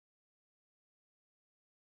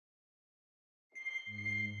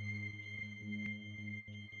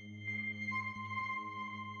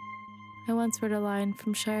I once read a line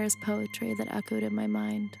from Shire's poetry that echoed in my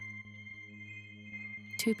mind.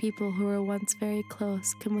 Two people who were once very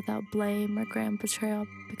close can without blame or grand betrayal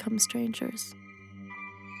become strangers.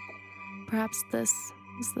 Perhaps this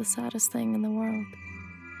is the saddest thing in the world.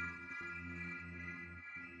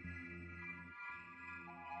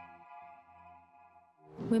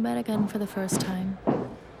 We met again for the first time,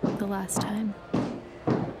 the last time.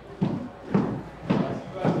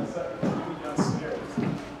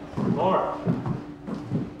 Laura,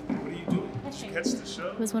 what are you doing? Did you catch the show?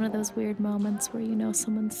 It was one of those weird moments where you know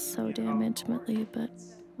someone so damn intimately, but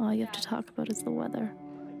all you have to talk about is the weather.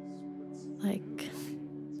 Like,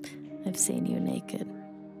 I've seen you naked.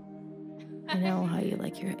 I know how you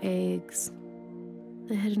like your eggs,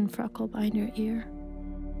 the hidden freckle behind your ear.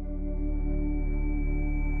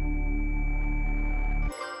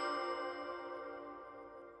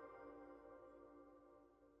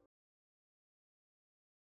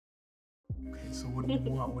 Okay, so what do you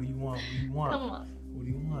want? What do you want? What do you want? Come on. What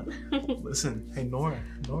do you want? Listen, hey, Nora,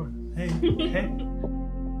 hey, hey.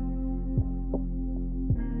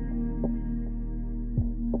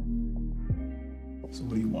 So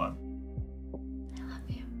what do you want? I love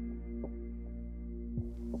you.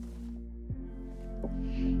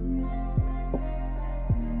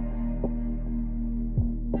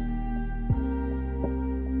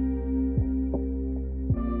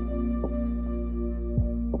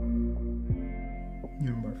 You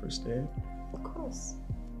remember our first date? Of course.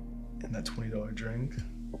 And that $20 drink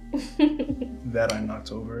that I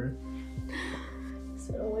knocked over?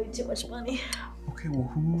 So way too much money. Okay, well,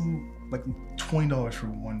 who, like, $20 for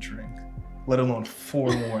one drink, let alone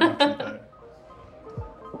 4 more after that?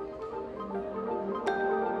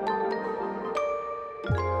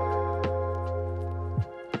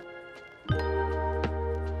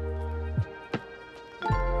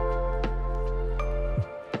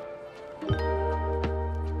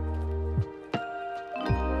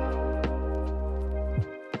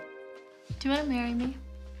 Do you want to marry me?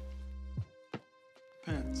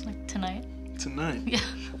 Depends. Like tonight? Tonight? Yeah.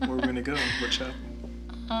 Where we gonna go? What chapel?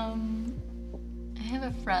 I have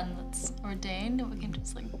a friend that's ordained and we can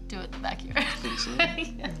just like do it in the backyard. Think so?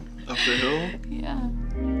 Yeah. Up the hill? Yeah.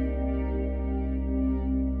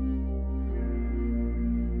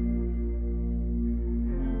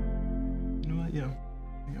 You know what? Yeah.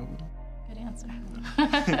 Yeah, I will. Good answer.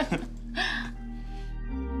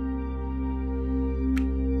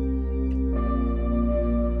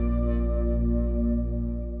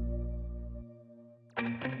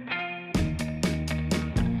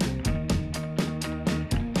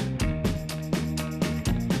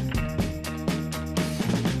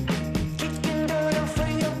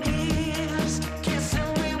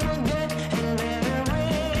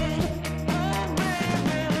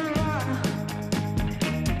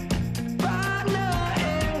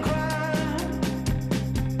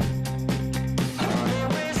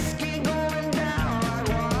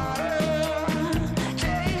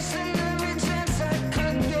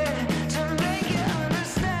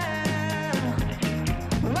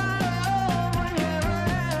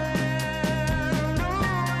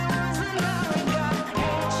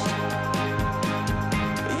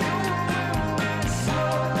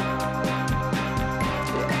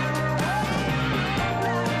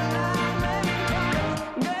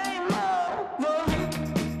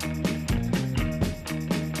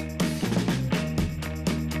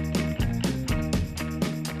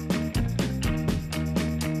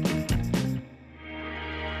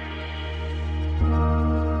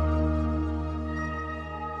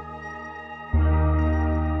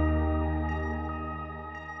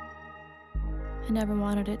 I never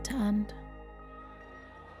wanted it to end.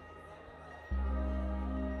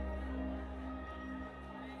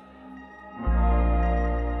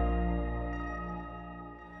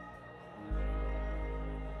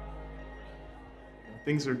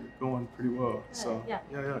 Things are going pretty well, so Yeah.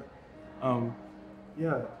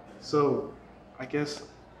 yeah. So I guess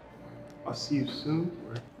I'll see you soon.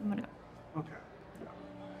 Or... I'm gonna go. Okay.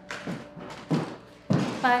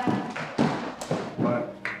 Bye. Bye.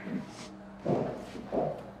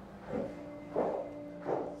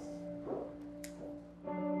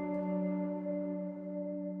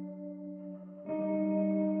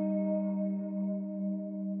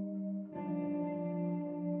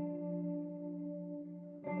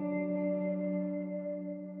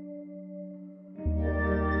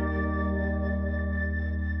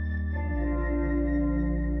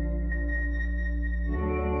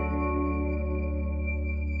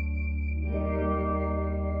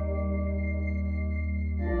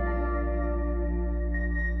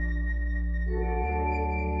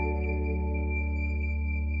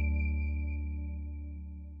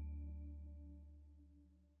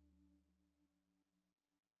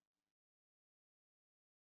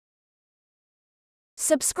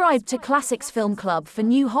 Subscribe to Classics Film Club for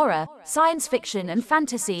new horror, science fiction and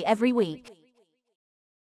fantasy every week.